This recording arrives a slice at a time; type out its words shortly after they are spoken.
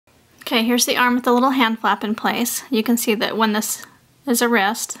Okay, here's the arm with the little hand flap in place. You can see that when this is a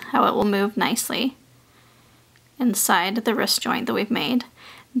wrist, how it will move nicely inside the wrist joint that we've made.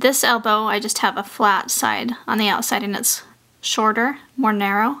 This elbow, I just have a flat side on the outside and it's shorter, more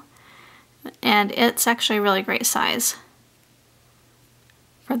narrow, and it's actually a really great size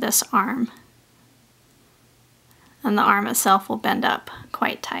for this arm. And the arm itself will bend up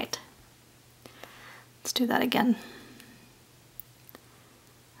quite tight. Let's do that again.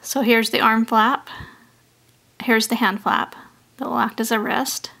 So here's the arm flap, here's the hand flap that will act as a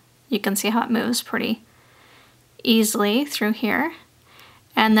wrist. You can see how it moves pretty easily through here.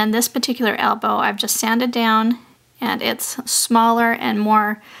 And then this particular elbow I've just sanded down and it's smaller and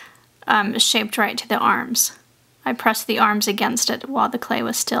more shaped right to the arms. I pressed the arms against it while the clay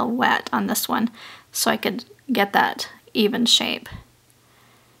was still wet on this one so I could get that even shape.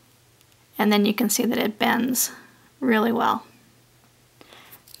 And then you can see that it bends really well.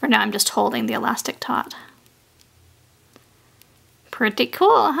 For now I'm just holding the elastic taut. Pretty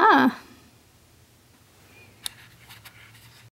cool, huh?